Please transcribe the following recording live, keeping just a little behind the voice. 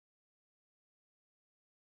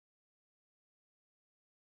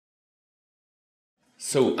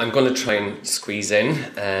So I'm going to try and squeeze in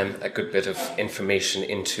a good bit of information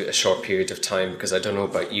into a short period of time, because I don't know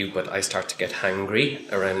about you, but I start to get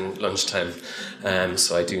hangry around lunchtime,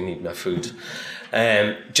 so I do need my food.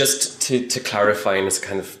 Just to clarify, and it's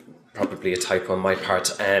kind of probably a typo on my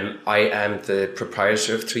part, I am the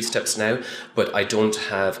proprietor of Three Steps now, but I don't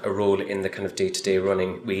have a role in the kind of day-to-day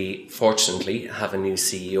running. We fortunately have a new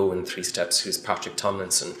CEO in Three Steps, who's Patrick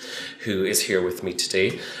Tomlinson, who is here with me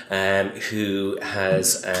today, who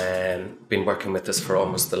has been working with us for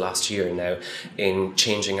almost the last year now in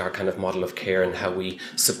changing our kind of model of care and how we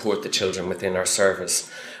support the children within our service.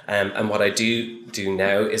 And what I do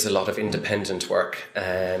now is a lot of independent work,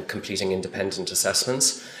 completing independent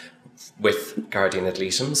assessments with guardian ad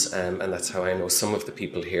litums, and that's how I know some of the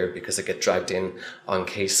people here, because I get dragged in on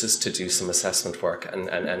cases to do some assessment work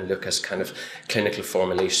and look at kind of clinical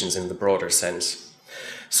formulations in the broader sense.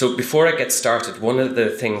 So before I get started, one of the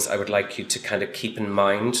things I would like you to kind of keep in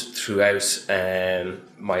mind throughout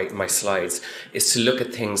my slides is to look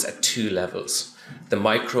at things at two levels. The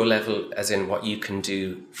micro level, as in what you can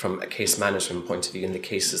do from a case management point of view in the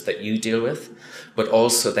cases that you deal with, but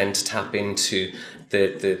also then to tap into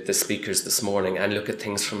the speakers this morning and look at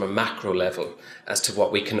things from a macro level as to what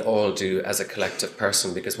we can all do as a collective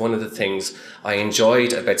person. Because one of the things I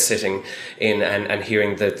enjoyed about sitting in and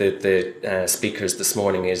hearing the speakers this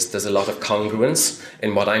morning is there's a lot of congruence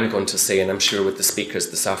in what I'm going to say, and I'm sure with the speakers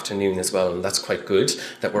this afternoon as well, and that's quite good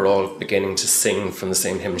that we're all beginning to sing from the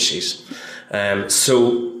same hymn sheet.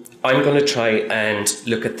 So I'm going to try and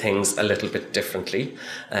look at things a little bit differently,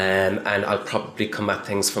 and I'll probably come at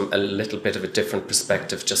things from a little bit of a different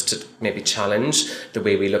perspective, just to maybe challenge the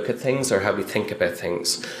way we look at things or how we think about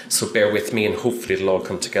things. So bear with me, and hopefully it'll all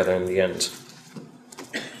come together in the end.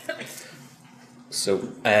 So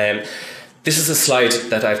this is a slide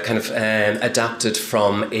that I've kind of adapted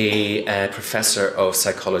from a professor of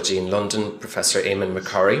psychology in London, Professor Eamon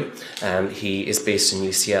McCurry. He is based in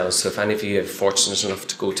UCL, so if any of you are fortunate enough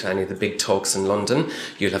to go to any of the big talks in London,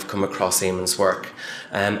 you'll have come across Eamon's work.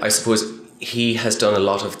 I suppose he has done a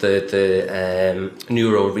lot of the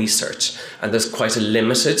neuro research, and there's quite a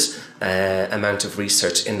limited amount of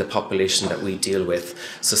research in the population that we deal with.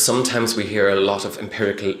 So sometimes we hear a lot of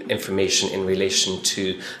empirical information in relation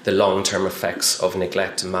to the long-term effects of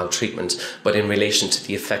neglect and maltreatment, but in relation to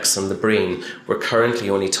the effects on the brain, we're currently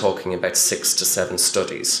only talking about 6 to 7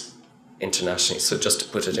 studies internationally. So just to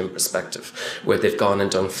put it in perspective, where they've gone and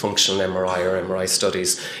done functional MRI or MRI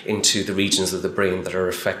studies into the regions of the brain that are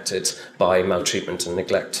affected by maltreatment and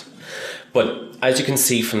neglect. But as you can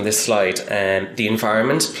see from this slide, the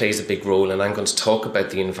environment plays a big role, and I'm going to talk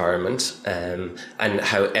about the environment and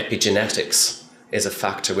how epigenetics is a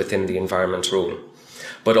factor within the environment role.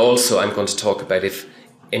 But also I'm going to talk about, if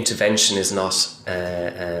intervention is not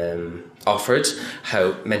offered,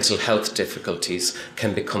 how mental health difficulties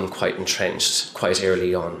can become quite entrenched quite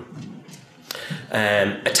early on.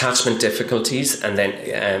 Attachment difficulties and then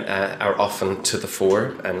are often to the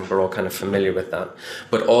fore, and we're all kind of familiar with that.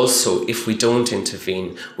 But also, if we don't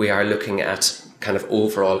intervene, we are looking at kind of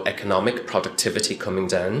overall economic productivity coming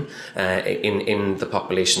down in the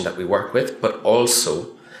population that we work with. But also,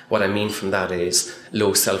 what I mean from that is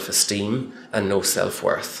low self-esteem and no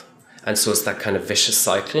self-worth. And so it's that kind of vicious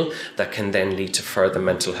cycle that can then lead to further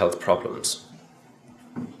mental health problems.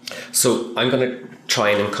 So I'm going to try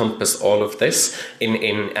and encompass all of this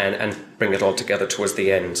and bring it all together towards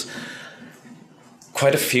the end.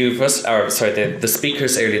 Quite a few of us, the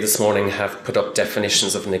speakers earlier this morning have put up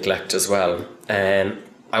definitions of neglect as well.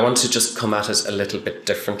 I want to just come at it a little bit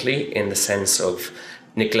differently, in the sense of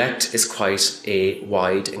neglect is quite a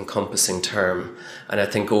wide encompassing term. And I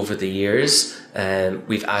think over the years,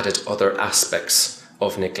 we've added other aspects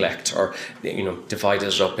of neglect, or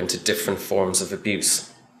divided it up into different forms of abuse.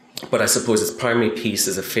 But I suppose its primary piece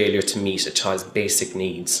is a failure to meet a child's basic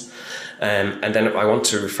needs. And then I want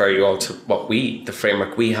to refer you all to the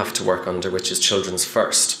framework we have to work under, which is Children's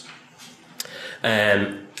First.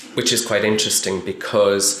 Which is quite interesting,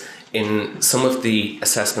 because in some of the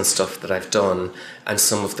assessment stuff that I've done and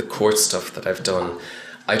some of the court stuff that I've done,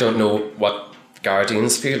 I don't know what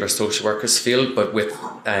guardians feel or social workers feel, but with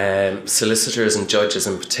solicitors and judges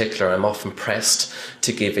in particular, I'm often pressed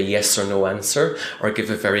to give a yes or no answer, or give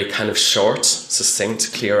a very kind of short,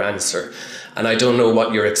 succinct, clear answer. And I don't know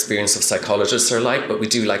what your experience of psychologists are like, but we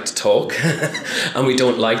do like to talk and we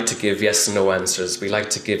don't like to give yes or no answers. We like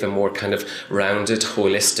to give a more kind of rounded,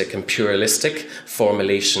 holistic and pluralistic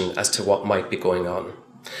formulation as to what might be going on.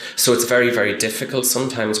 So it's very, very difficult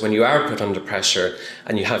sometimes when you are put under pressure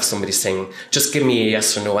and you have somebody saying, just give me a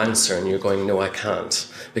yes or no answer, and you're going, no, I can't,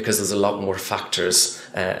 because there's a lot more factors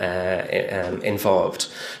involved.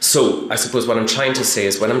 So I suppose what I'm trying to say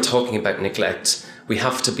is when I'm talking about neglect, we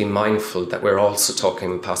have to be mindful that we're also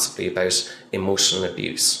talking possibly about emotional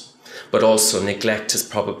abuse. But also neglect is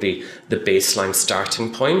probably the baseline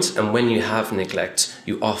starting point. And when you have neglect,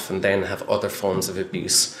 you often then have other forms of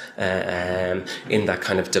abuse in that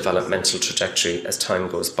kind of developmental trajectory as time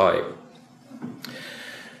goes by.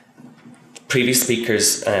 Previous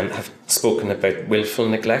speakers have spoken about willful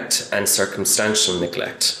neglect and circumstantial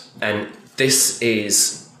neglect. And this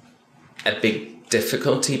is a big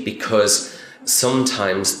difficulty because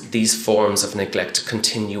sometimes these forms of neglect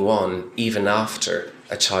continue on even after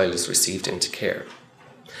a child is received into care.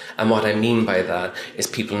 And what I mean by that is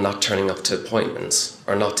people not turning up to appointments,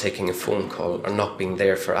 or not taking a phone call, or not being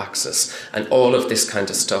there for access. And all of this kind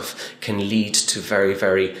of stuff can lead to very,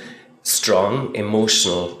 very strong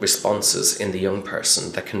emotional responses in the young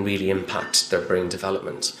person that can really impact their brain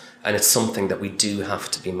development. And it's something that we do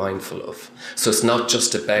have to be mindful of. So it's not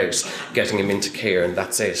just about getting him into care and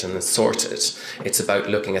that's it and it's sorted. It's about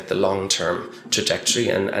looking at the long-term trajectory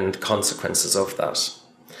and consequences of that.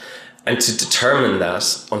 And to determine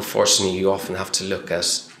that, unfortunately, you often have to look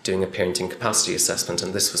at doing a parenting capacity assessment,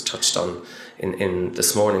 and this was touched on in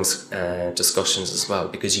this morning's discussions as well,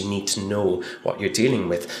 because you need to know what you're dealing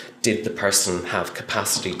with. Did the person have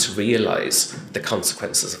capacity to realise the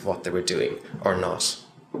consequences of what they were doing or not?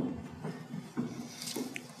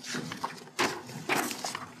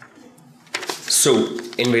 So,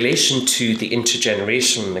 in relation to the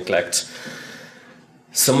intergenerational neglect,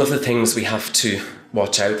 some of the things we have to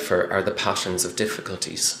watch out for are the patterns of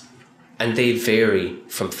difficulties. And they vary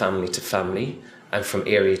from family to family and from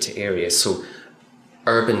area to area. So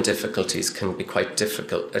urban difficulties can be quite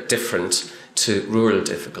different to rural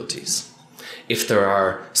difficulties. If there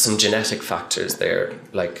are some genetic factors there,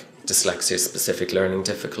 like dyslexia, specific learning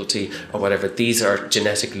difficulty, or whatever, these are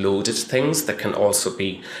genetic loaded things that can also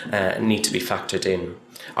be need to be factored in.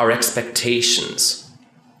 Our expectations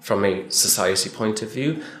from a society point of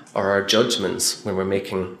view, or our judgments when we're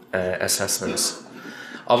making assessments.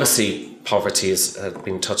 Obviously, poverty has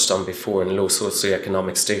been touched on before, and low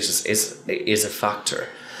socioeconomic status is a factor.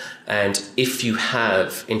 And if you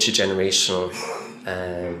have intergenerational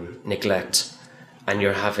neglect, and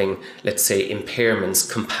you're having, let's say, impairments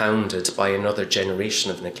compounded by another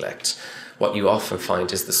generation of neglect, what you often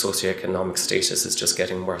find is the socioeconomic status is just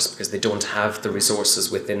getting worse because they don't have the resources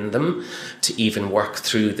within them to even work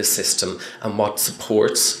through the system, and what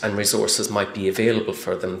supports and resources might be available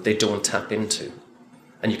for them, they don't tap into.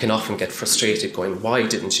 And you can often get frustrated going, why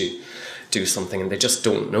didn't you do something? And they just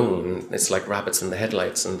don't know. And it's like rabbits in the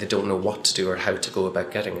headlights, and they don't know what to do or how to go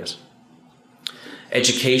about getting it.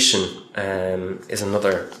 Education is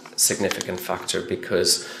another significant factor,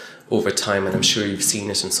 because over time, and I'm sure you've seen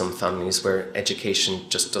it in some families, where education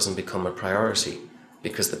just doesn't become a priority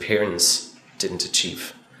because the parents didn't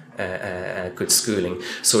achieve good schooling.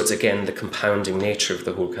 So it's again the compounding nature of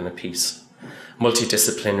the whole kind of piece.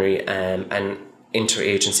 Multidisciplinary and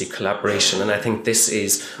interagency collaboration, and I think this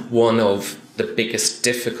is one of the biggest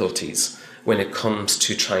difficulties when it comes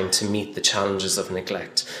to trying to meet the challenges of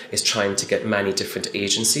neglect, is trying to get many different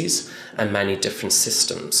agencies and many different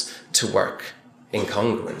systems to work in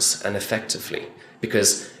congruence and effectively.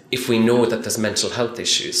 Because if we know that there's mental health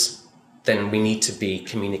issues, then we need to be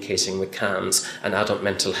communicating with CAMHS and adult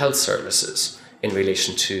mental health services in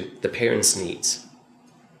relation to the parents' needs.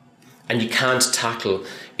 And you can't tackle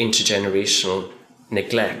intergenerational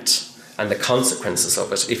neglect and the consequences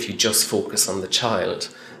of it if you just focus on the child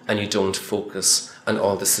and you don't focus on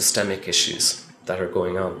all the systemic issues that are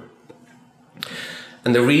going on.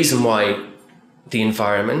 And the reason why the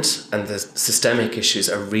environment and the systemic issues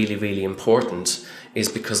are really, really important is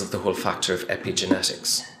because of the whole factor of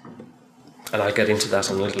epigenetics. And I'll get into that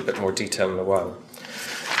in a little bit more detail in a while.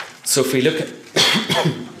 So if we look at,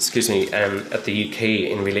 at the UK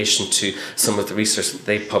in relation to some of the research that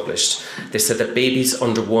they published, they said that babies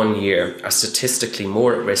under 1 year are statistically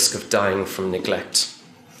more at risk of dying from neglect.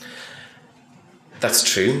 That's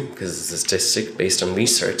true, because it's a statistic based on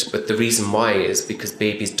research, but the reason why is because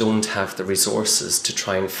babies don't have the resources to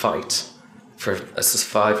try and fight for a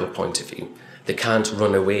survival point of view. They can't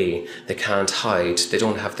run away, they can't hide, they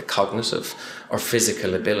don't have the cognitive or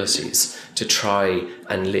physical abilities to try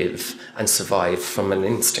and live and survive from an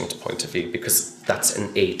instinct point of view, because that's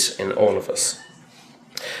innate in all of us.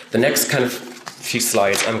 The next kind of few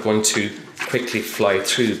slides I'm going to quickly fly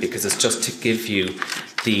through, because it's just to give you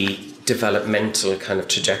the developmental kind of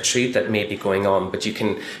trajectory that may be going on, but you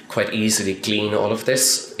can quite easily glean all of this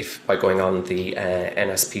by going on the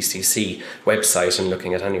NSPCC website and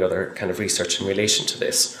looking at any other kind of research in relation to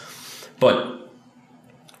this. But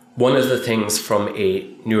one of the things from a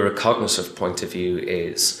neurocognitive point of view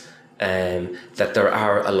is that there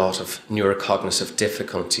are a lot of neurocognitive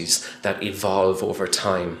difficulties that evolve over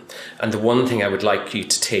time. And the one thing I would like you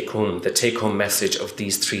to take home, the take-home message of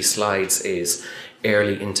these 3 slides is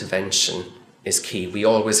early intervention is key. We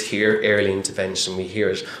always hear early intervention, we hear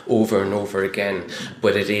it over and over again,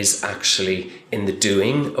 but it is actually in the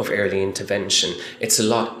doing of early intervention. It's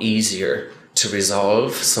a lot easier to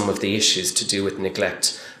resolve some of the issues to do with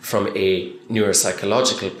neglect from a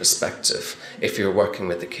neuropsychological perspective if you're working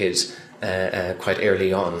with the kid quite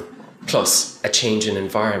early on. Plus, a change in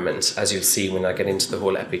environment, as you'll see when I get into the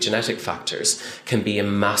whole epigenetic factors, can be a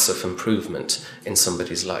massive improvement in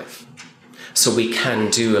somebody's life. So we can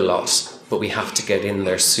do a lot, but we have to get in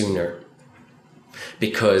there sooner.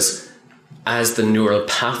 Because as the neural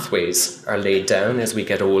pathways are laid down as we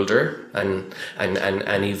get older and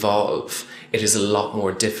evolve, it is a lot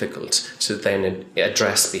more difficult to then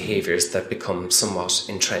address behaviours that become somewhat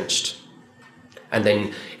entrenched. And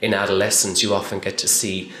then in adolescence, you often get to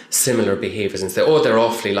see similar behaviours and say, oh, they're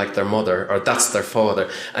awfully like their mother, or that's their father.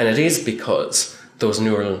 And it is because those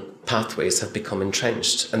neural pathways have become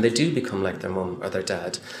entrenched, and they do become like their mum or their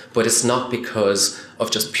dad. But it's not because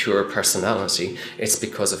of just pure personality. It's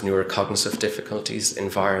because of neurocognitive difficulties,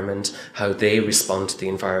 environment, how they respond to the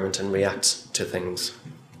environment and react to things.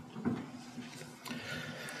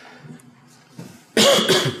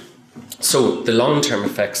 So the long-term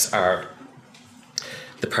effects are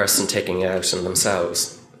the person taking it out on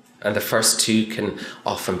themselves. And the first 2 can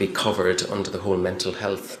often be covered under the whole mental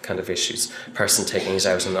health kind of issues. Person taking it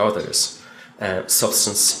out on others.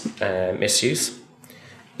 Substance misuse,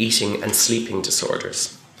 eating and sleeping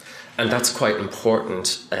disorders. And that's quite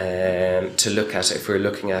important to look at if we're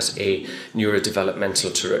looking at a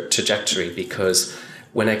neurodevelopmental trajectory, because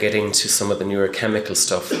when I get into some of the neurochemical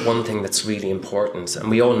stuff, one thing that's really important, and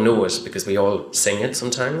we all know it because we all sing it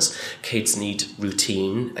sometimes, kids need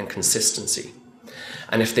routine and consistency.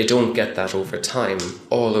 And if they don't get that over time,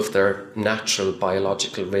 all of their natural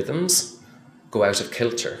biological rhythms go out of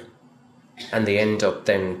kilter. And they end up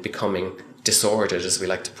then becoming disordered, as we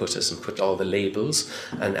like to put it, and put all the labels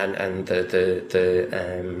and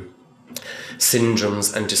the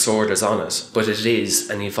syndromes and disorders on it. But it is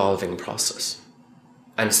an evolving process.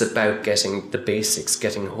 And it's about getting the basics,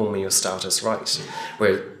 getting homeostasis right,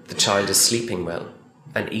 where the child is sleeping well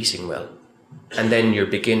and eating well. And then you're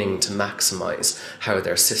beginning to maximise how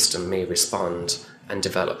their system may respond and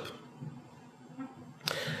develop.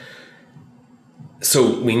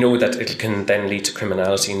 So we know that it can then lead to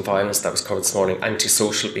criminality and violence, that was covered this morning,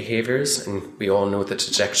 antisocial behaviours, and we all know the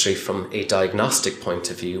trajectory from a diagnostic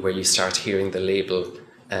point of view, where you start hearing the label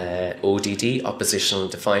ODD, oppositional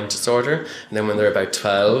defiant disorder, and then when they're about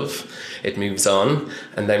 12 it moves on,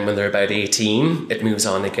 and then when they're about 18 it moves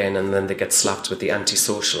on again, and then they get slapped with the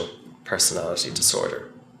antisocial personality disorder.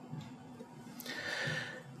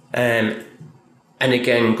 And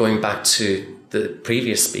again, going back to the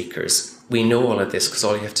previous speakers, we know all of this because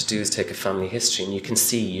all you have to do is take a family history and you can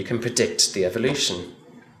see, you can predict the evolution.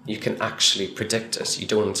 You can actually predict it. You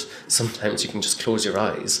don't, sometimes you can just close your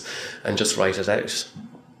eyes and just write it out.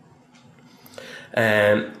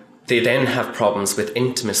 They then have problems with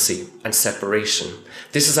intimacy and separation.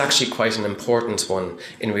 This is actually quite an important one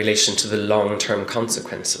in relation to the long-term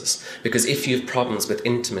consequences, because if you have problems with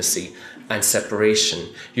intimacy and separation,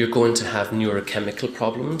 you're going to have neurochemical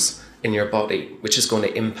problems in your body, which is going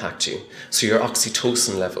to impact you. So your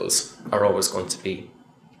oxytocin levels are always going to be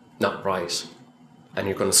not right, and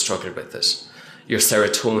you're going to struggle with it. Your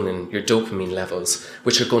serotonin, your dopamine levels,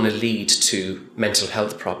 which are going to lead to mental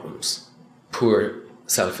health problems, poor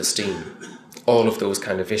self-esteem, all of those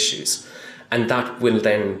kind of issues. And that will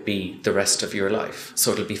then be the rest of your life.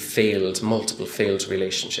 So it'll be failed, multiple failed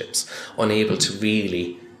relationships, unable to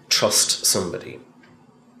really trust somebody.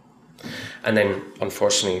 And then,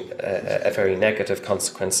 unfortunately, a very negative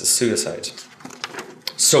consequence is suicide.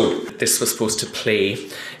 So this was supposed to play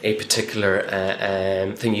a particular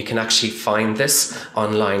thing. You can actually find this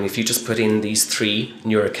online. If you just put in these 3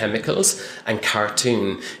 neurochemicals and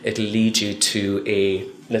cartoon, it'll lead you to a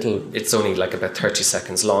little, it's only like about 30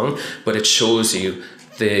 seconds long, but it shows you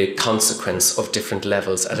the consequence of different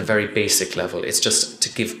levels at a very basic level. It's just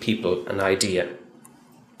to give people an idea.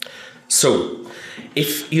 So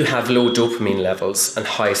if you have low dopamine levels and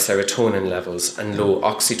high serotonin levels and low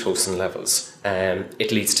oxytocin levels,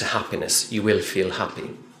 it leads to happiness. You will feel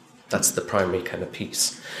happy. That's the primary kind of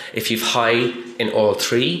piece. If you've high in all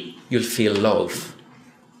three, you'll feel love.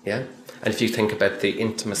 Yeah? And if you think about the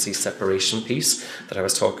intimacy separation piece that I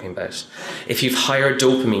was talking about, if you've higher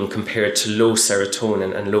dopamine compared to low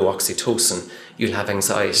serotonin and low oxytocin, you'll have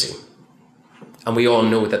anxiety. And we all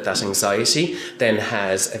know that that anxiety then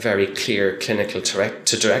has a very clear clinical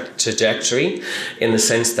trajectory, in the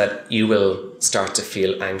sense that you will start to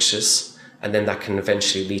feel anxious, and then that can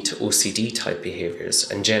eventually lead to OCD type behaviours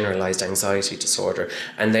and generalised anxiety disorder,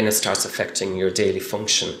 and then it starts affecting your daily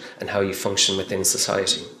function and how you function within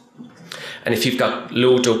society. And if you've got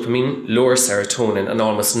low dopamine, lower serotonin and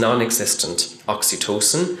almost non-existent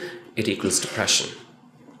oxytocin, it equals depression.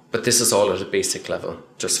 But this is all at a basic level,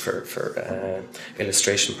 just for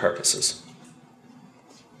illustration purposes.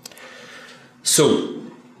 So,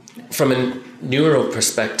 from a neuro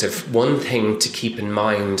perspective, one thing to keep in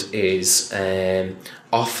mind is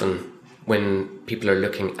often when people are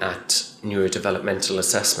looking at neurodevelopmental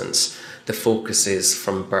assessments, the focus is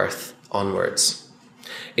from birth onwards.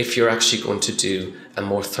 If you're actually going to do a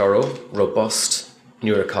more thorough, robust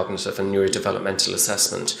neurocognitive and neurodevelopmental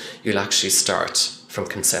assessment, you'll actually start from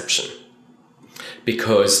conception,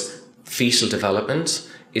 because fetal development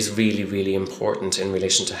is really, really important in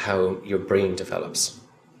relation to how your brain develops.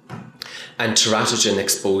 And teratogen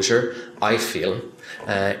exposure, I feel,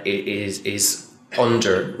 is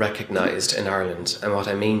under-recognised in Ireland. And what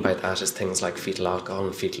I mean by that is things like fetal alcohol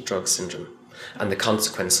and fetal drug syndrome and the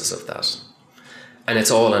consequences of that. And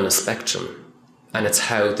it's all on a spectrum. And it's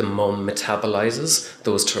how the mum metabolises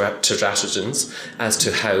those teratogens as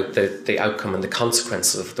to how the outcome and the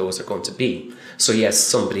consequences of those are going to be. So yes,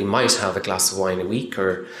 somebody might have a glass of wine a week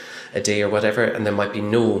or a day or whatever, and there might be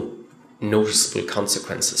no noticeable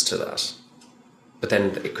consequences to that. But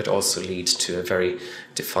then it could also lead to a very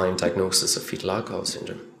defined diagnosis of fetal alcohol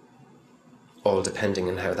syndrome, all depending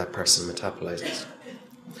on how that person metabolises.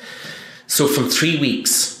 So from 3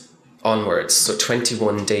 weeks onwards, so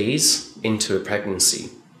 21 days into a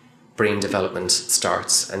pregnancy, brain development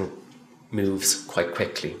starts and moves quite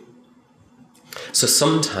quickly. So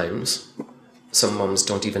sometimes some mums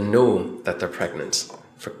don't even know that they're pregnant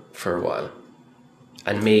for a while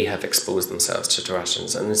and may have exposed themselves to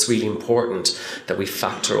teratogens. And it's really important that we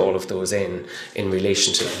factor all of those in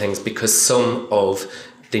relation to the things, because some of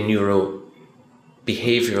the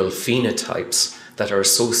neurobehavioral phenotypes that are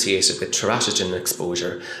associated with teratogen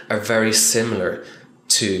exposure are very similar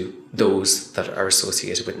to those that are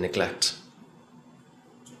associated with neglect.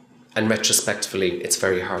 And retrospectively, it's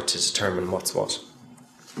very hard to determine what's what.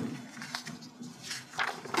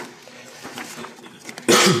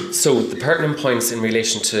 So the pertinent points in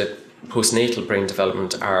relation to postnatal brain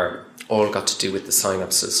development are all got to do with the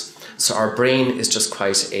synapses. So our brain is just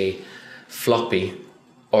quite a floppy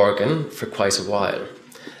organ for quite a while.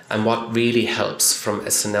 And what really helps from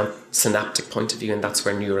a synaptic point of view, and that's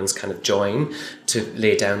where neurons kind of join to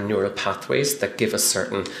lay down neural pathways that give us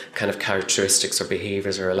certain kind of characteristics or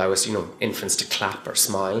behaviours, or allow us, infants to clap or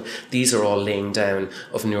smile. These are all laying down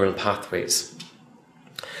of neural pathways.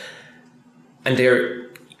 And they're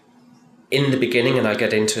in the beginning, and I'll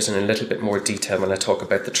get into it in a little bit more detail when I talk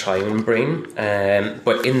about the triune brain,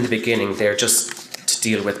 but in the beginning, they're just to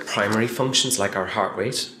deal with primary functions like our heart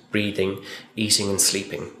rate, breathing, eating and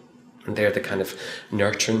sleeping. And they're the kind of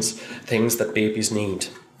nurturance things that babies need.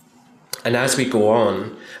 And as we go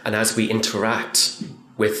on, and as we interact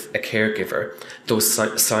with a caregiver, those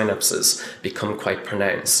synapses become quite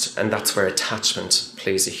pronounced. And that's where attachment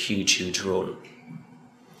plays a huge, huge role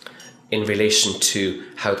in relation to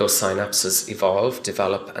how those synapses evolve,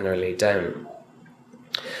 develop, and are laid down.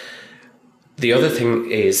 The other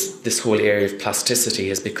thing is this whole area of plasticity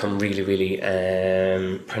has become really, really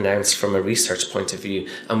pronounced from a research point of view.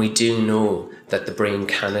 And we do know that the brain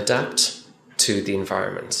can adapt to the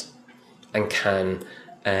environment and can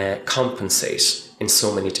compensate in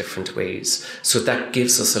so many different ways. So that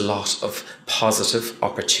gives us a lot of positive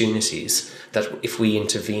opportunities that if we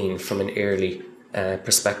intervene from an early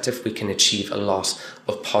perspective, we can achieve a lot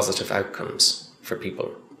of positive outcomes for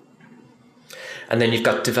people. And then you've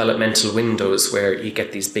got developmental windows where you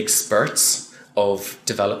get these big spurts of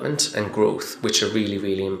development and growth, which are really,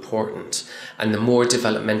 really important. And the more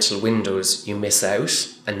developmental windows you miss out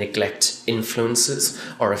and neglect influences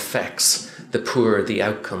or effects, the poorer the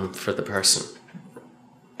outcome for the person.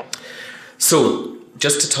 So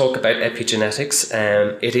just to talk about epigenetics,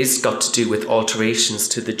 it is got to do with alterations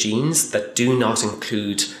to the genes that do not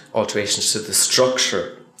include alterations to the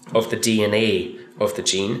structure of the DNA of the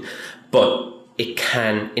gene, but it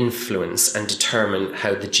can influence and determine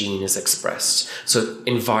how the gene is expressed. So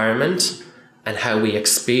environment and how we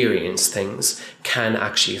experience things can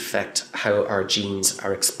actually affect how our genes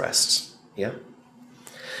are expressed. Yeah?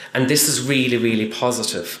 And this is really, really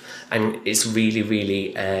positive, and it's really,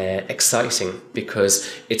 really exciting,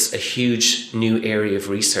 because it's a huge new area of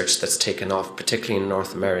research that's taken off, particularly in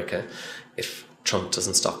North America, if Trump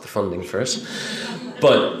doesn't stop the funding for it.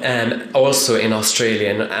 But also in Australia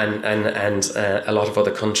and a lot of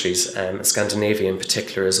other countries, Scandinavia in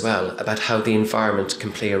particular as well, about how the environment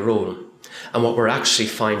can play a role. And what we're actually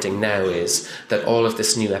finding now is that all of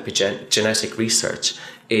this new epigenetic research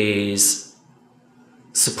is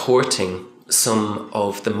supporting some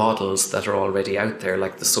of the models that are already out there,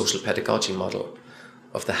 like the social pedagogy model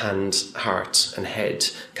of the hand, heart and head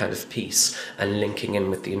kind of piece, and linking in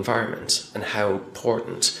with the environment and how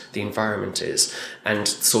important the environment is, and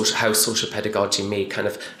how social pedagogy may kind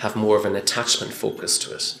of have more of an attachment focus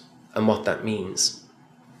to it and what that means.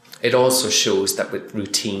 It also shows that with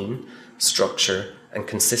routine, structure and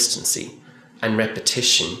consistency and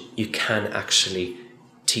repetition, you can actually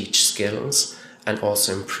teach skills and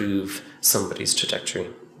also improve somebody's trajectory.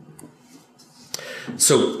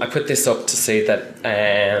 So I put this up to say that,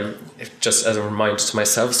 just as a reminder to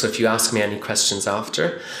myself, so if you ask me any questions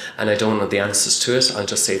after and I don't know the answers to it, I'll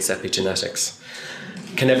just say it's epigenetics.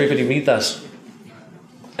 Can everybody read that?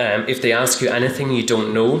 If they ask you anything you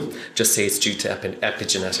don't know, just say it's due to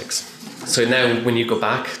epigenetics. So now when you go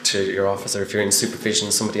back to your office, or if you're in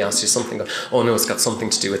supervision, somebody asks you something, go, oh no, it's got something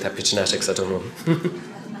to do with epigenetics, I don't know.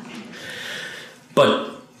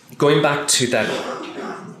 But going back to that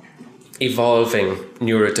evolving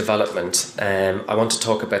neurodevelopment, I want to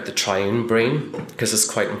talk about the triune brain, because it's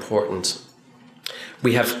quite important.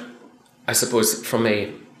 We have, I suppose, from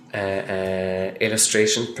a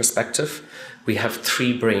illustration perspective, we have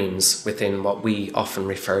three brains within what we often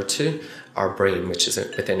refer to our brain, which is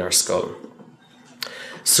within our skull.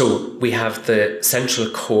 So we have the central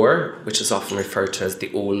core, which is often referred to as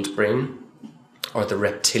the old brain, or the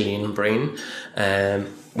reptilian brain,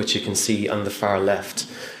 which you can see on the far left.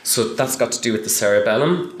 So that's got to do with the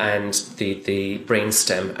cerebellum and the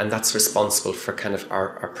brainstem, and that's responsible for kind of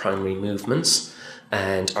our primary movements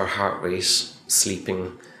and our heart rate,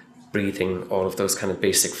 sleeping, breathing, all of those kind of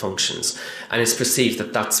basic functions. And it's perceived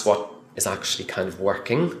that that's what is actually kind of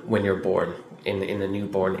working when you're born, in a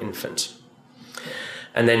newborn infant.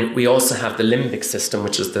 And then we also have the limbic system,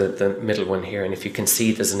 which is the middle one here. And if you can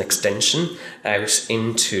see, there's an extension out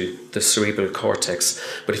into the cerebral cortex.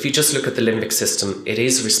 But if you just look at the limbic system, it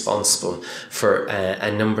is responsible for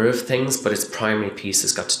a number of things, but its primary piece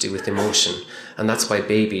has got to do with emotion. And that's why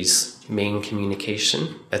babies' main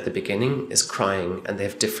communication at the beginning is crying, and they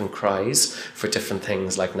have different cries for different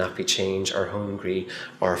things like nappy change or hungry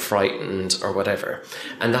or frightened or whatever.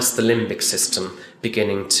 And that's the limbic system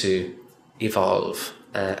beginning to evolve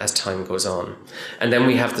as time goes on. And then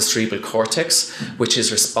we have the cerebral cortex, which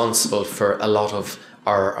is responsible for a lot of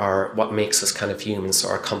our what makes us kind of human, so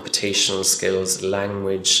our computational skills,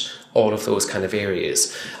 language, all of those kind of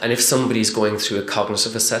areas. And if somebody's going through a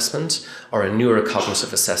cognitive assessment or a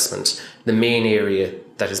neurocognitive assessment, the main area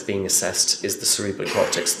that is being assessed is the cerebral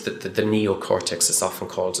cortex. The neocortex is often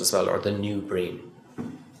called as well, or the new brain.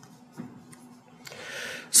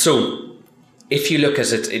 So if you look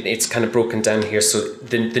at it, it's kind of broken down here. So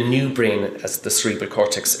the new brain, as the cerebral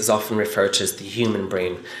cortex, is often referred to as the human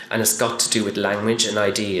brain, and it's got to do with language and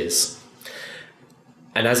ideas.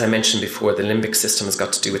 And as I mentioned before, the limbic system has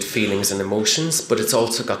got to do with feelings and emotions, but it's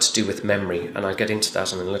also got to do with memory, and I'll get into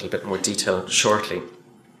that in a little bit more detail shortly.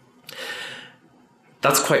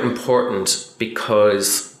 That's quite important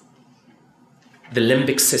because the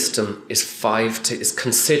limbic system is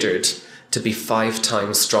considered to be 5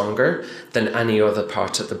 times stronger than any other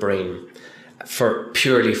part of the brain,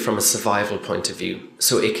 purely from a survival point of view.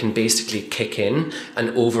 So it can basically kick in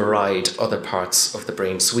and override other parts of the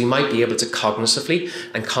brain. So we might be able to cognitively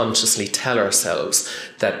and consciously tell ourselves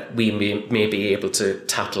that we may be able to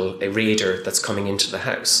tackle a raider that's coming into the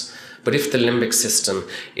house. But if the limbic system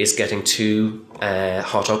is getting too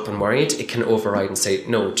hot up and worried, it can override and say,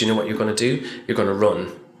 no, do you know what you're going to do? You're going to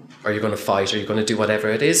run, or you're going to fight, or you're going to do whatever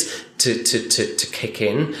it is to kick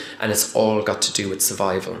in, and it's all got to do with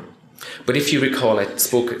survival. But if you recall,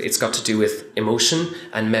 it's got to do with emotion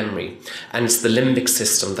and memory, and it's the limbic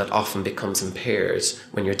system that often becomes impaired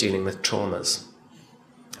when you're dealing with traumas.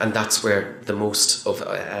 And that's where the most of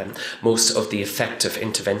the effective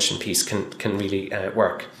intervention piece can really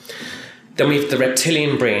work. Then we have the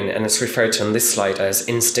reptilian brain, and it's referred to on this slide as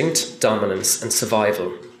instinct, dominance, and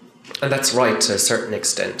survival. And that's right to a certain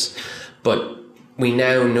extent. But we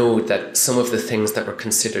now know that some of the things that were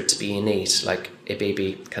considered to be innate, like a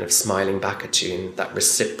baby kind of smiling back at you in that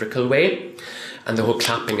reciprocal way, and the whole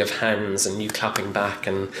clapping of hands and you clapping back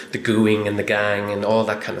and the gooing and the gang and all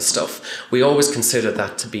that kind of stuff, we always consider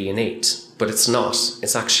that to be innate, but it's not.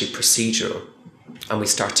 It's actually procedural, and we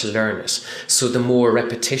start to learn it. So the more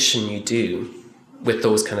repetition you do with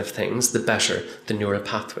those kind of things, the better the neural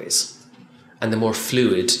pathways, and the more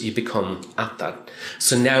fluid you become at that.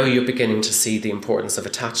 So now you're beginning to see the importance of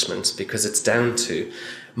attachment, because it's down to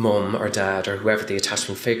mum or dad or whoever the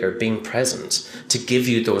attachment figure being present to give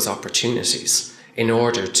you those opportunities in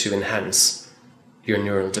order to enhance your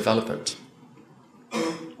neural development.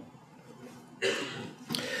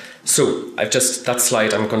 So that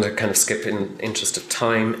slide I'm going to kind of skip in interest of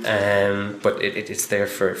time, but it's there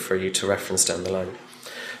for you to reference down the line.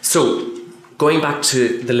 So going back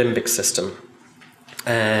to the limbic system,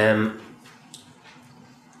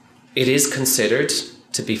 it is considered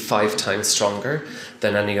to be 5 times stronger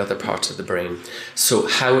than any other part of the brain. So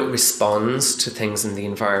how it responds to things in the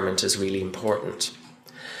environment is really important.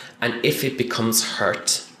 And if it becomes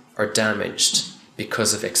hurt or damaged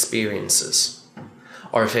because of experiences,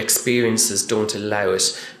 or if experiences don't allow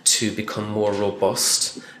it to become more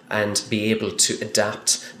robust and be able to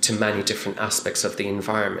adapt to many different aspects of the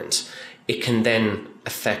environment, it can then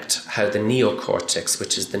affect how the neocortex,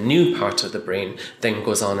 which is the new part of the brain, then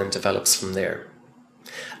goes on and develops from there.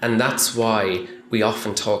 And that's why we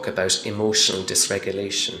often talk about emotional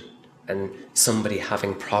dysregulation and somebody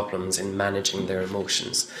having problems in managing their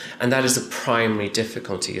emotions. And that is a primary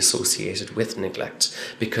difficulty associated with neglect,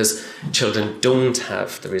 because children don't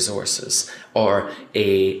have the resources or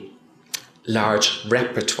a large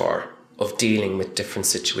repertoire of dealing with different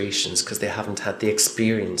situations, because they haven't had the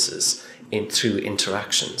experiences through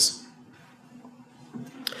interactions.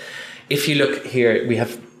 If you look here,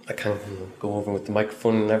 I can't go over with the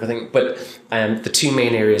microphone and everything, but the 2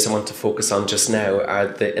 main areas I want to focus on just now are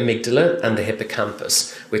the amygdala and the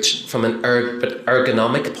hippocampus, which from an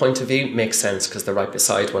ergonomic point of view makes sense because they're right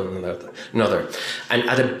beside one another. And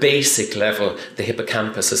at a basic level, the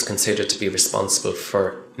hippocampus is considered to be responsible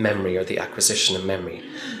for memory, or the acquisition of memory.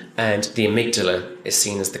 And the amygdala is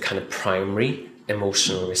seen as the kind of primary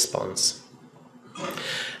emotional response.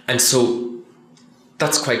 And so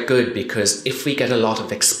that's quite good, because if we get a lot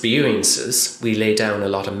of experiences, we lay down a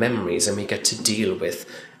lot of memories, and we get to deal with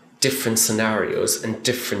different scenarios and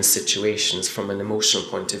different situations from an emotional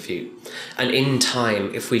point of view. And in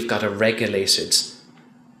time, if we've got a regulated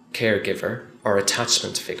caregiver or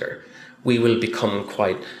attachment figure, we will become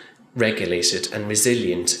quite regulated and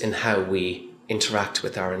resilient in how we interact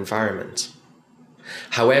with our environment.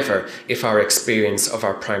 However, if our experience of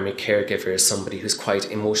our primary caregiver is somebody who's quite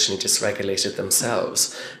emotionally dysregulated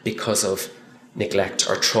themselves because of neglect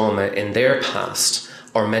or trauma in their past,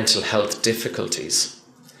 or mental health difficulties,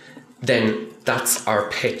 then that's our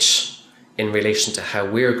pitch in relation to how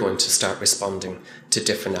we're going to start responding to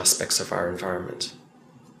different aspects of our environment.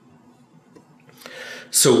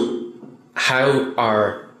 So how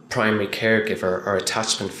our primary caregiver or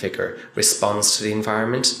attachment figure responds to the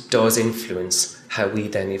environment does influence how we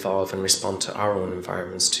then evolve and respond to our own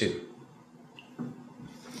environments too.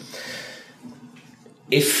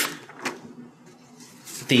 If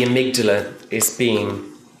the amygdala is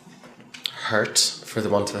being hurt, for the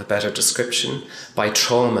want of a better description, by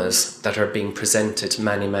traumas that are being presented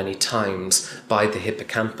many, many times by the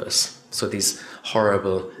hippocampus, so these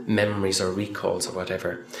horrible memories or recalls or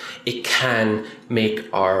whatever, it can make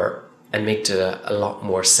our amygdala a lot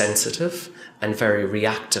more sensitive and very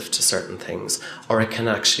reactive to certain things, or it can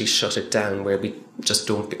actually shut it down where we just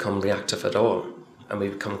don't become reactive at all, and we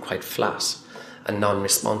become quite flat and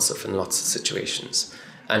non-responsive in lots of situations.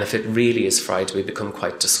 And if it really is fried, we become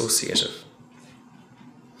quite dissociative.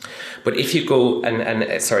 But if you go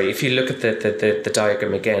if you look at the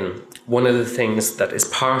diagram again, one of the things that is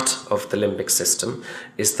part of the limbic system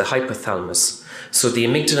is the hypothalamus. So the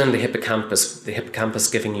amygdala and the hippocampus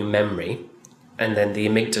giving you memory, and then the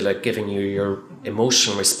amygdala giving you your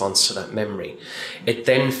emotional response to that memory. It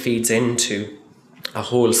then feeds into a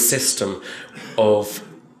whole system of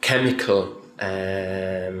chemical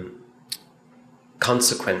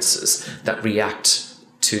consequences that react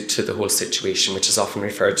to the whole situation, which is often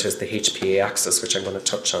referred to as the HPA axis, which I'm going to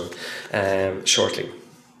touch on shortly.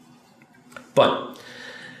 But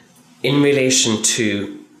in relation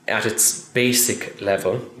to, at its basic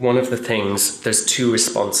level, one of the things, there's 2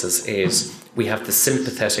 responses, is we have the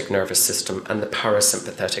sympathetic nervous system and the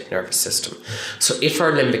parasympathetic nervous system. So if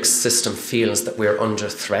our limbic system feels that we're under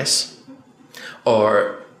threat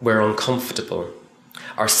or we're uncomfortable,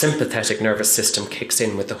 our sympathetic nervous system kicks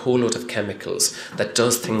in with a whole load of chemicals that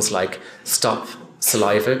does things like stop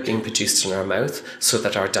saliva being produced in our mouth so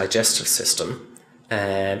that our digestive system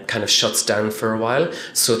kind of shuts down for a while,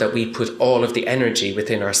 so that we put all of the energy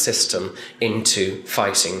within our system into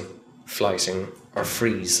fighting, flighting, or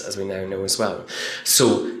freeze, as we now know as well.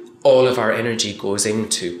 So all of our energy goes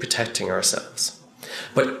into protecting ourselves.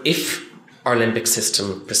 But if our limbic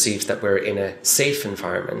system perceives that we're in a safe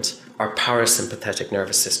environment, our parasympathetic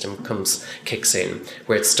nervous system kicks in,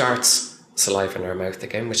 where it starts saliva in our mouth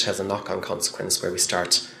again, which has a knock-on consequence where we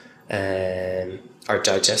start our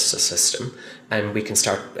digestive system, and we can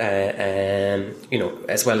start,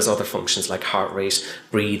 as well as other functions like heart rate,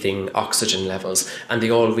 breathing, oxygen levels, and they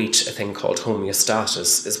all reach a thing called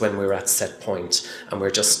homeostasis, is when we're at set point and we're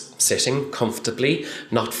just sitting comfortably,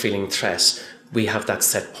 not feeling threat. We have that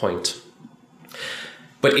set point.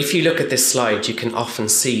 But if you look at this slide, you can often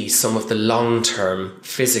see some of the long-term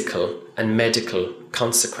physical and medical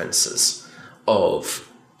consequences of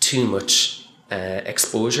too much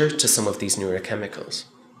exposure to some of these neurochemicals.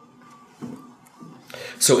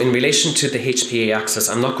 So in relation to the HPA axis,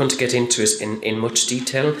 I'm not going to get into it in much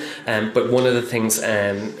detail, but one of the things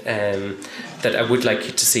that I would like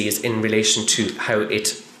you to see is in relation to how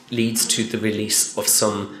it leads to the release of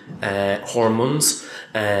some hormones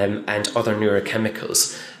and other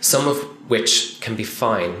neurochemicals, some of which can be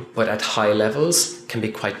fine, but at high levels can be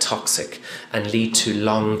quite toxic and lead to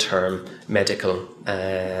long-term medical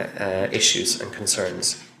issues and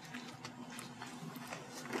concerns.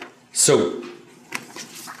 So,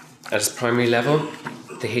 at its primary level,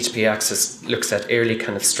 the HPA axis looks at early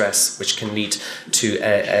kind of stress, which can lead to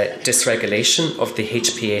a dysregulation of the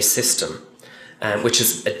HPA system, which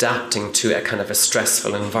is adapting to a kind of a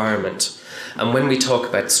stressful environment. And when we talk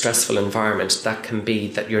about stressful environment, that can be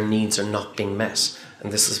that your needs are not being met.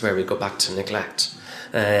 And this is where we go back to neglect.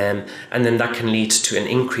 And then that can lead to an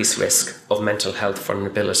increased risk of mental health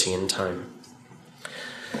vulnerability in time.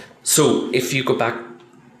 So if you go back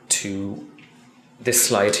to this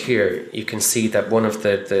slide here, you can see that one of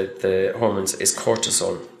the hormones is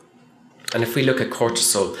cortisol. And if we look at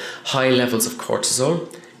cortisol, high levels of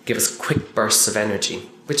cortisol give us quick bursts of energy,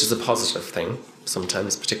 which is a positive thing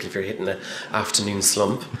sometimes, particularly if you're hitting an afternoon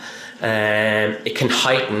slump. It can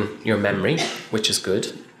heighten your memory, which is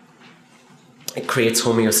good. It creates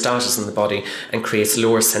homeostasis in the body and creates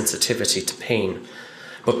lower sensitivity to pain.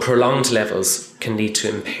 But prolonged levels can lead to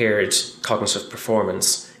impaired cognitive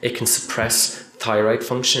performance. It can suppress thyroid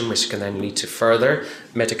function, which can then lead to further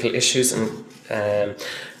medical issues and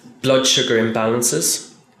blood sugar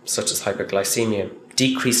imbalances, such as hyperglycemia,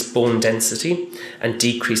 decreased bone density and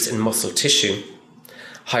decrease in muscle tissue,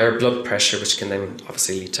 higher blood pressure, which can then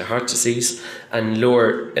obviously lead to heart disease, and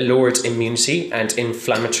lowered immunity and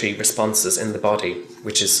inflammatory responses in the body,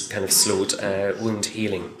 which is kind of slowed wound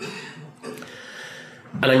healing.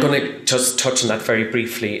 And I'm going to just touch on that very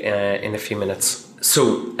briefly in a few minutes.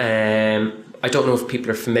 So I don't know if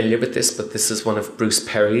people are familiar with this, but this is one of Bruce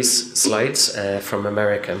Perry's slides from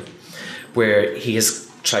America, where he has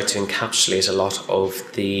tried to encapsulate a lot of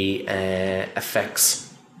the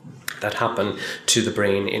effects that happen to the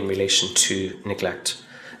brain in relation to neglect.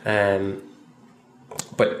 But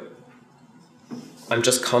I'm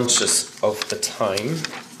just conscious of the time,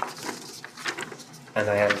 and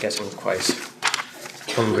I am getting quite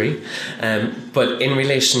hungry. But in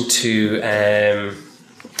relation to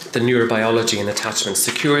the neurobiology and attachment,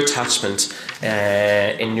 secure attachment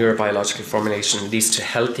in neurobiological formulation leads to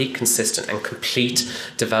healthy, consistent and complete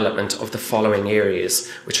development of the following areas,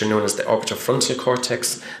 which are known as the orbitofrontal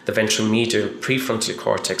cortex, the ventromedial prefrontal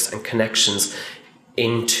cortex, and connections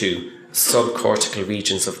into subcortical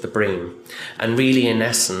regions of the brain. And really, in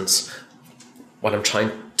essence, what I'm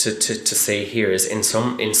trying to say here is, in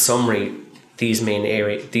summary,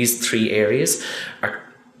 these three areas are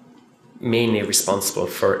mainly responsible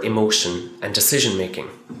for emotion and decision making.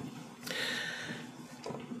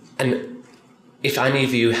 And if any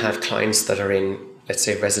of you have clients that are in, let's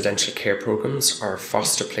say, residential care programs or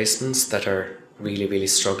foster placements that are really, really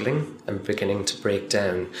struggling and beginning to break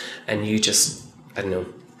down, and you just, I don't know,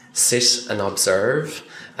 sit and observe,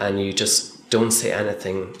 and you just don't say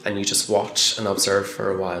anything, and you just watch and observe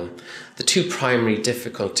for a while, the two primary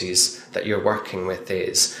difficulties that you're working with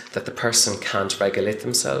is that the person can't regulate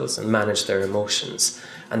themselves and manage their emotions,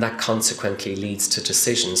 and that consequently leads to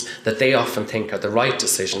decisions that they often think are the right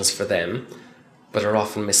decisions for them, but are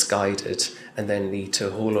often misguided and then lead to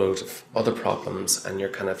a whole load of other problems. And you're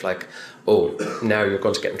kind of like, oh, now you're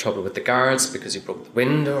going to get in trouble with the guards because you broke the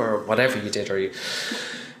window or whatever you did, or you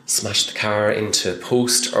smashed the car into a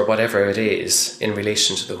post or whatever it is in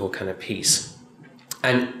relation to the whole kind of piece.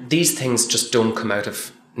 And these things just don't come out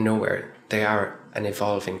of nowhere. They are an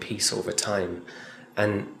evolving piece over time,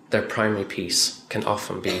 and their primary piece can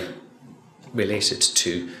often be related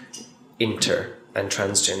to inter and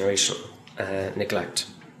transgenerational neglect.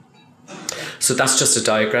 So that's just a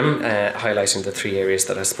diagram highlighting the three areas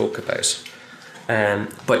that I spoke about.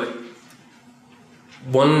 But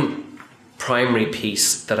one primary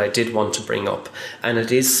piece that I did want to bring up, and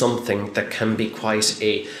it is something that can be quite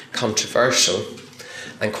a controversial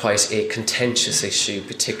and quite a contentious issue,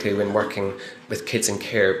 particularly when working with kids in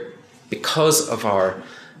care, because of our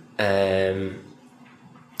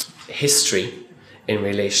history in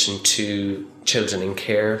relation to children in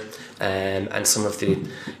care, and some of the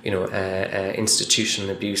institutional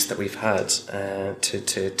abuse that we've had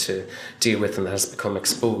to deal with and that has become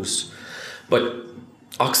exposed. But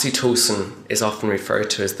oxytocin is often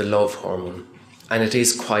referred to as the love hormone, and it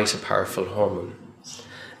is quite a powerful hormone.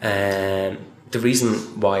 The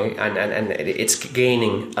reason why, and it's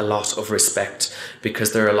gaining a lot of respect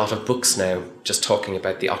because there are a lot of books now just talking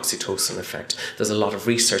about the oxytocin effect. There's a lot of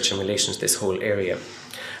research in relation to this whole area.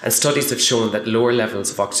 And studies have shown that lower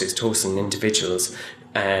levels of oxytocin in individuals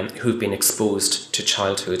who've been exposed to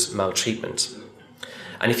childhood maltreatment.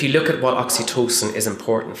 And if you look at what oxytocin is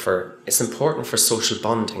important for, it's important for social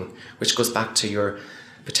bonding, which goes back to your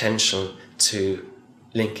potential to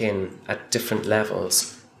link in at different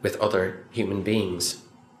levels with other human beings.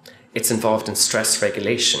 It's involved in stress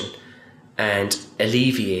regulation and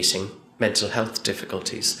alleviating mental health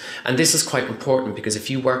difficulties. And this is quite important because if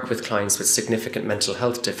you work with clients with significant mental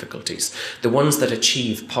health difficulties, the ones that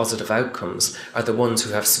achieve positive outcomes are the ones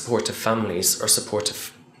who have supportive families or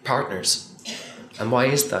supportive partners. And why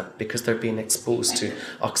is that? Because they're being exposed to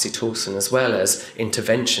oxytocin as well as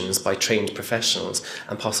interventions by trained professionals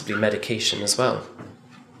and possibly medication as well.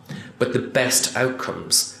 But the best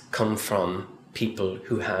outcomes come from people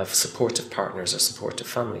who have supportive partners or supportive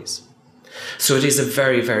families. So it is a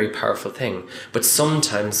very, very powerful thing. But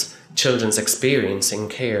sometimes children's experience in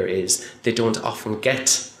care is they don't often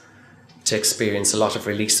get to experience a lot of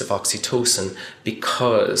release of oxytocin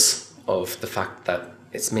because of the fact that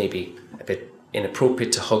it's maybe a bit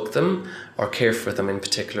inappropriate to hug them or care for them in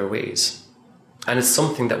particular ways. And it's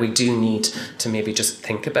something that we do need to maybe just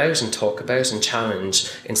think about and talk about and challenge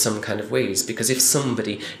in some kind of ways. Because if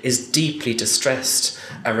somebody is deeply distressed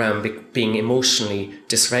around being emotionally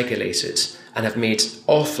dysregulated and have made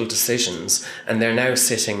awful decisions, and they're now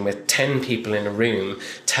sitting with 10 people in a room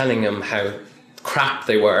telling them how crap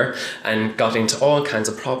they were and got into all kinds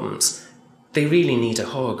of problems, they really need a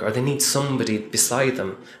hug, or they need somebody beside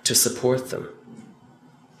them to support them,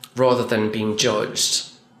 rather than being judged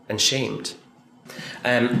and shamed.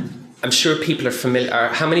 I'm sure people are familiar.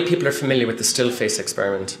 How many people are familiar with the still face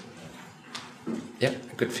experiment? Yeah,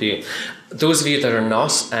 good for you. Those of you that are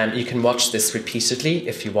not, you can watch this repeatedly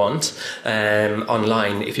if you want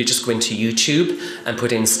online. If you just go into YouTube and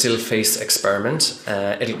put in still face experiment,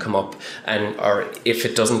 it'll come up. Or if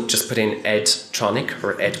it doesn't, just put in Ed Tronic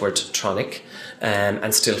or Edward Tronic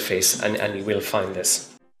and still face, and you will find this.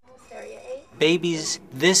 Babies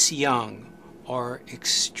this young are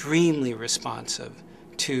extremely responsive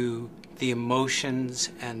to the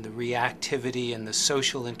emotions and the reactivity and the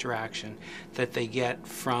social interaction that they get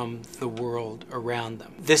from the world around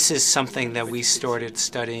them. This is something that we started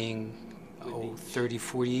studying 30,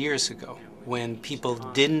 40 years ago, when people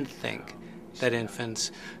didn't think that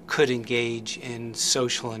infants could engage in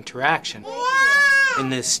social interaction. In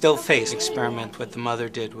the still face experiment, what the mother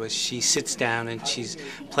did was she sits down and she's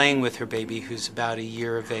playing with her baby who's about a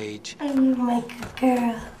year of age. I'm like a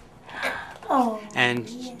girl. Oh. And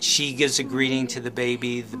she gives a greeting to the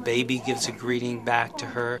baby gives a greeting back to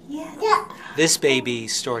her. Yeah. This baby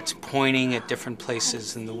starts pointing at different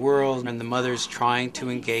places in the world, and the mother's trying to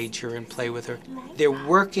engage her and play with her. They're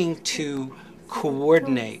working to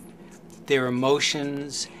coordinate their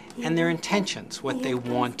emotions and their intentions, what they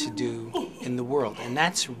want to do in the world. And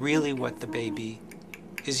that's really what the baby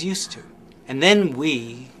is used to. And then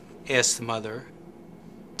we ask the mother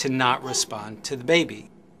to not respond to the baby.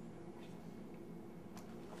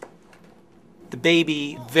 The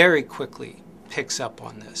baby very quickly picks up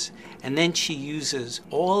on this, and then she uses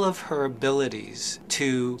all of her abilities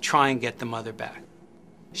to try and get the mother back.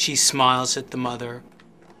 She smiles at the mother.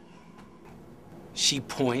 She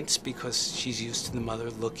points because she's used to the mother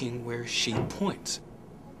looking where she points.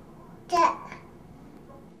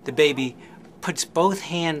 The baby puts both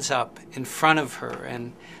hands up in front of her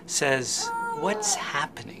and says, "What's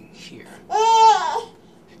happening here?"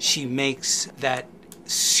 She makes that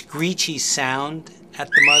screechy sound at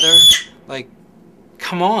the mother, like,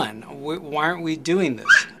 "Come on, why aren't we doing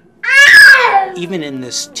this?" even in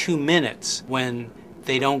this 2 minutes, when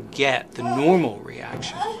they don't get the normal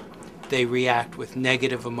reaction, they react with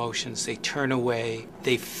negative emotions, they turn away,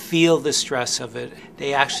 they feel the stress of it.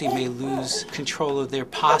 They actually may lose control of their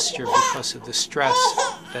posture because of the stress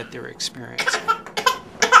that they're experiencing.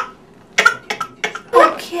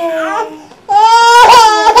 Okay.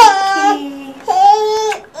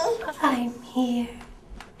 I'm here.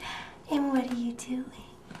 And what are you doing?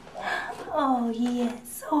 Oh,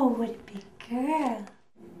 yes. Oh, what a big girl.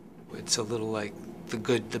 It's a little like the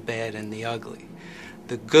good, the bad, and the ugly.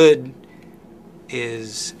 The good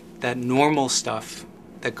is that normal stuff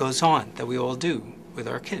that goes on, that we all do with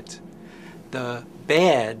our kids. The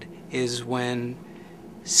bad is when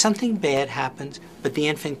something bad happens, but the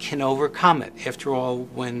infant can overcome it. After all,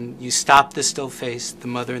 when you stop the still face, the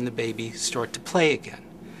mother and the baby start to play again.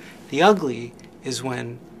 The ugly is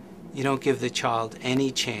when you don't give the child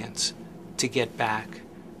any chance to get back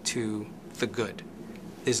to the good.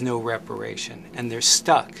 There's no reparation, and they're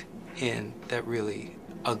stuck in that really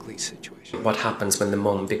ugly situation. What happens when the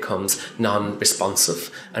mum becomes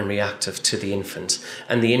non-responsive and reactive to the infant,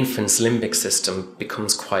 and the infant's limbic system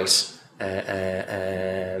becomes quite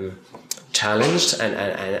challenged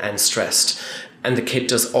and stressed, and the kid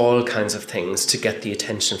does all kinds of things to get the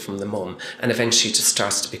attention from the mum, and eventually just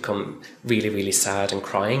starts to become really, really sad and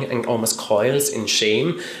crying and almost coils in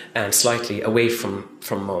shame and slightly away from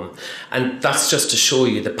mum. And that's just to show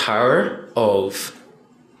you the power of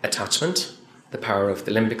attachment, the power of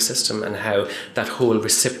the limbic system, and how that whole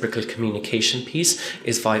reciprocal communication piece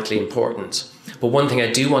is vitally important. But one thing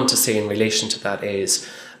I do want to say in relation to that is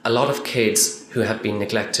a lot of kids who have been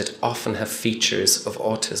neglected often have features of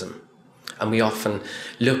autism. And we often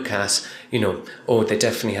look at, oh, they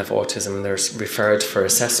definitely have autism, and they're referred for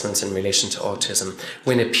assessments in relation to autism,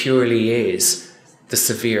 when it purely is the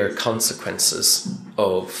severe consequences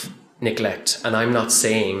of neglect. And I'm not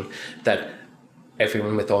saying that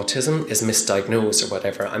everyone with autism is misdiagnosed or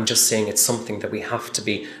whatever. I'm just saying it's something that we have to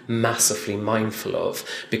be massively mindful of,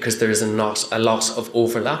 because there is not a lot of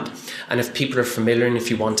overlap. And if people are familiar, and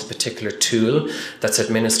if you want a particular tool that's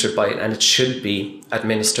administered by, and it should be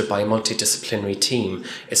administered by a multidisciplinary team,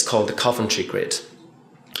 it's called the Coventry Grid,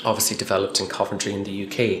 obviously developed in Coventry in the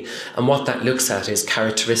UK. And what that looks at is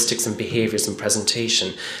characteristics and behaviours and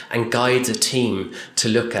presentation, and guides a team to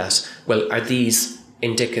look at, well, are these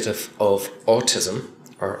indicative of autism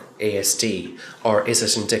or ASD, or is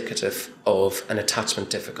it indicative of an attachment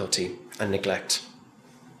difficulty and neglect?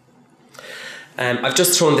 I've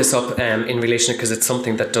just thrown this up in relation, because it's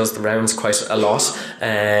something that does the rounds quite a lot.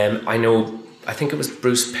 I think it was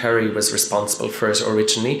Bruce Perry was responsible for it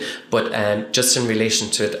originally, but just in relation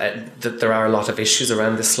to it, there are a lot of issues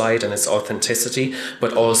around this slide and its authenticity,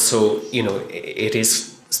 but also, it is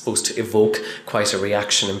supposed to evoke quite a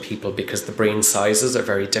reaction in people, because the brain sizes are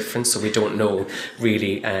very different, so we don't know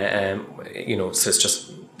really, so it's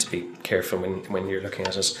just to be careful when you're looking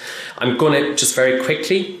at it. I'm going to just very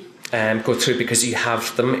quickly go through, because you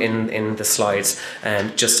have them in the slides,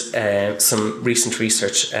 just some recent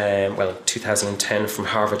research, 2010 from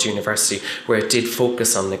Harvard University, where it did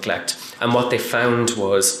focus on neglect. And what they found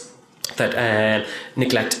was that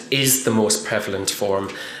neglect is the most prevalent form,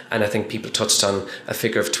 and I think people touched on a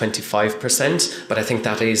figure of 25%, but I think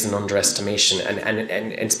that is an underestimation, and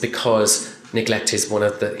it's because neglect is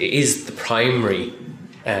the primary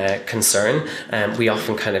concern. We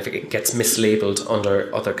often it gets mislabeled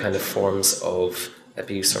under other kind of forms of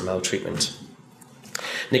abuse or maltreatment.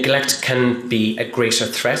 Neglect can be a greater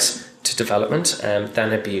threat to development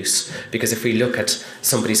than abuse, because if we look at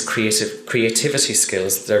somebody's creativity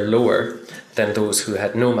skills, they're lower than those who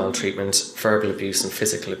had no maltreatment, verbal abuse and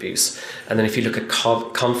physical abuse. And then if you look at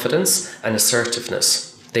confidence and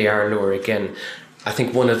assertiveness, they are lower again. I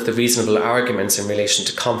think one of the reasonable arguments in relation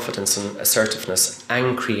to confidence and assertiveness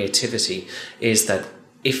and creativity is that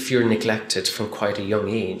if you're neglected from quite a young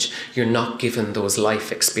age, you're not given those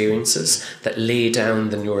life experiences that lay down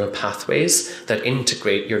the neural pathways that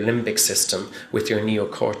integrate your limbic system with your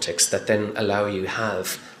neocortex, that then allow you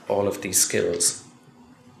have all of these skills.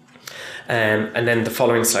 And then the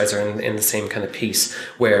following slides are in the same kind of piece,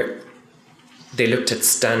 where they looked at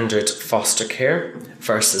standard foster care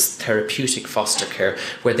versus therapeutic foster care,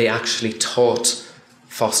 where they actually taught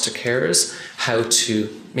foster carers how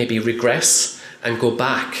to maybe regress and go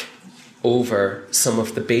back over some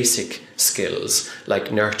of the basic skills like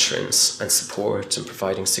nurturance and support and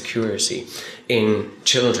providing security in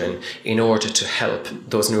children, in order to help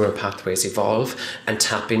those neural pathways evolve and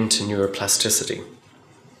tap into neuroplasticity.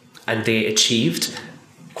 And they achieved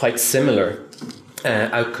quite similar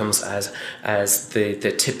outcomes as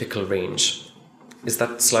the typical range. Is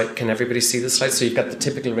that slide, can everybody see the slide? So you've got the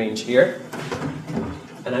typical range here.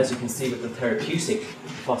 And as you can see with the therapeutic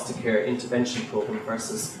foster care intervention program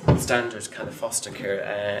versus standard kind of foster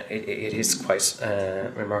care, it is quite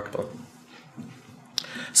remarkable.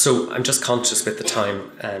 So I'm just conscious with the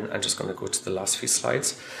time, and I'm just going to go to the last few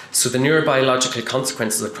slides. So the neurobiological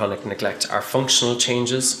consequences of chronic neglect are functional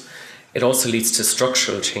changes. It also leads to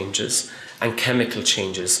structural changes and chemical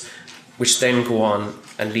changes, which then go on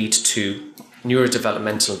and lead to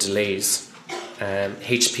neurodevelopmental delays,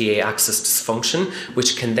 HPA axis dysfunction,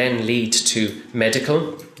 which can then lead to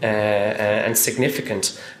medical and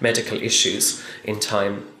significant medical issues in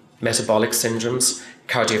time, metabolic syndromes,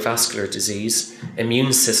 cardiovascular disease,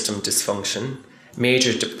 immune system dysfunction,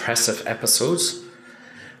 major depressive episodes,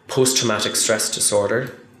 post-traumatic stress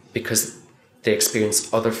disorder, because they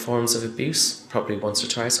experience other forms of abuse, probably once or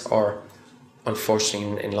twice, or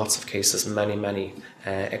unfortunately in lots of cases, many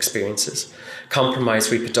experiences,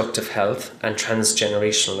 compromised reproductive health and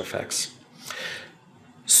transgenerational effects.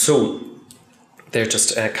 So they're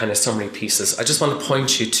just kind of summary pieces. I just want to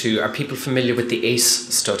point you to, are people familiar with the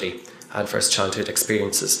ACE study, Adverse Childhood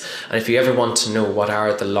Experiences? And if you ever want to know what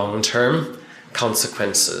are the long-term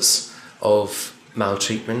consequences of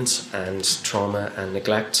maltreatment and trauma and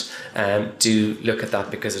neglect, do look at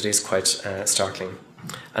that, because it is quite startling.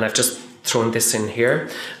 And I've just thrown this in here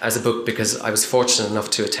as a book because I was fortunate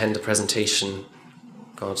enough to attend a presentation,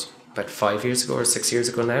 about 5 years ago or 6 years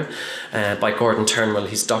ago now, by Gordon Turnwell.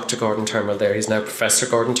 He's Dr. Gordon Turnwell there. He's now Professor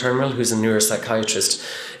Gordon Turnwell, who's a neuropsychiatrist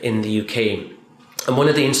in the UK. And one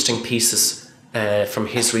of the interesting pieces from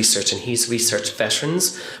his research, and he's researched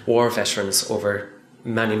veterans, war veterans over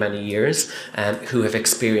many years, who have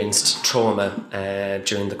experienced trauma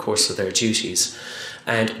during the course of their duties.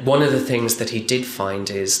 And one of the things that he did find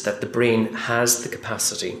is that the brain has the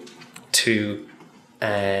capacity to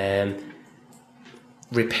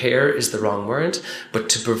repair is the wrong word, but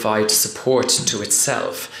to provide support to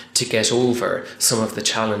itself to get over some of the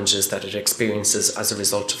challenges that it experiences as a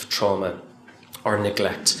result of trauma or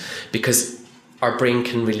neglect. Because our brain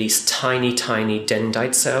can release tiny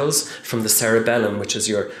dendrite cells from the cerebellum, which is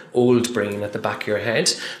your old brain at the back of your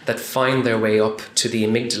head, that find their way up to the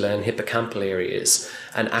amygdala and hippocampal areas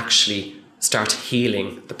and actually start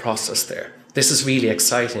healing the process there. This is really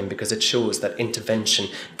exciting because it shows that intervention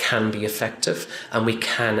can be effective and we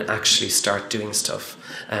can actually start doing stuff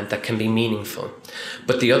that can be meaningful.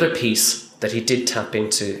 But the other piece that he did tap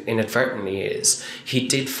into inadvertently is he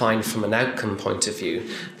did find, from an outcome point of view,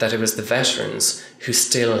 that it was the veterans who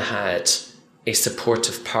still had a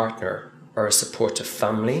supportive partner or a supportive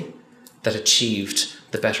family that achieved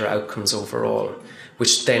the better outcomes overall,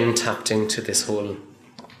 which then tapped into this whole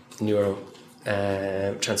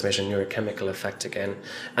transmission neurochemical effect again.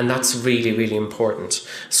 And that's really important.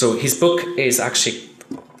 So his book is actually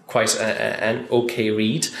quite an okay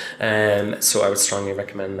read, so I would strongly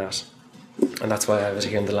recommend that. And that's why I was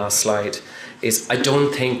here in the last slide, is I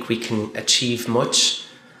don't think we can achieve much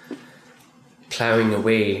ploughing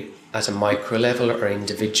away at a micro level or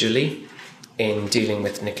individually in dealing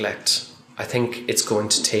with neglect. I think it's going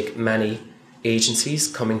to take many agencies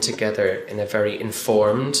coming together in a very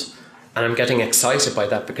informed, and I'm getting excited by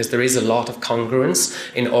that because there is a lot of congruence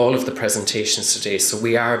in all of the presentations today. So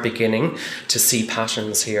we are beginning to see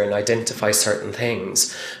patterns here and identify certain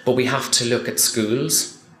things, but we have to look at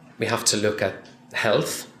schools. We have to look at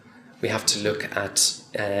health. We have to look at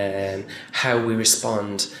how we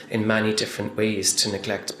respond in many different ways to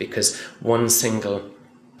neglect, because one single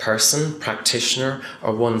person, practitioner,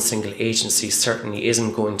 or one single agency certainly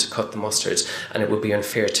isn't going to cut the mustard, and it would be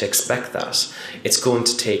unfair to expect that. It's going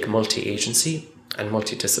to take multi-agency and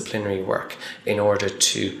multidisciplinary work in order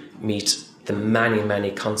to meet the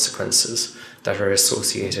many consequences that are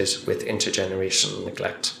associated with intergenerational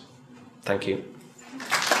neglect. Thank you.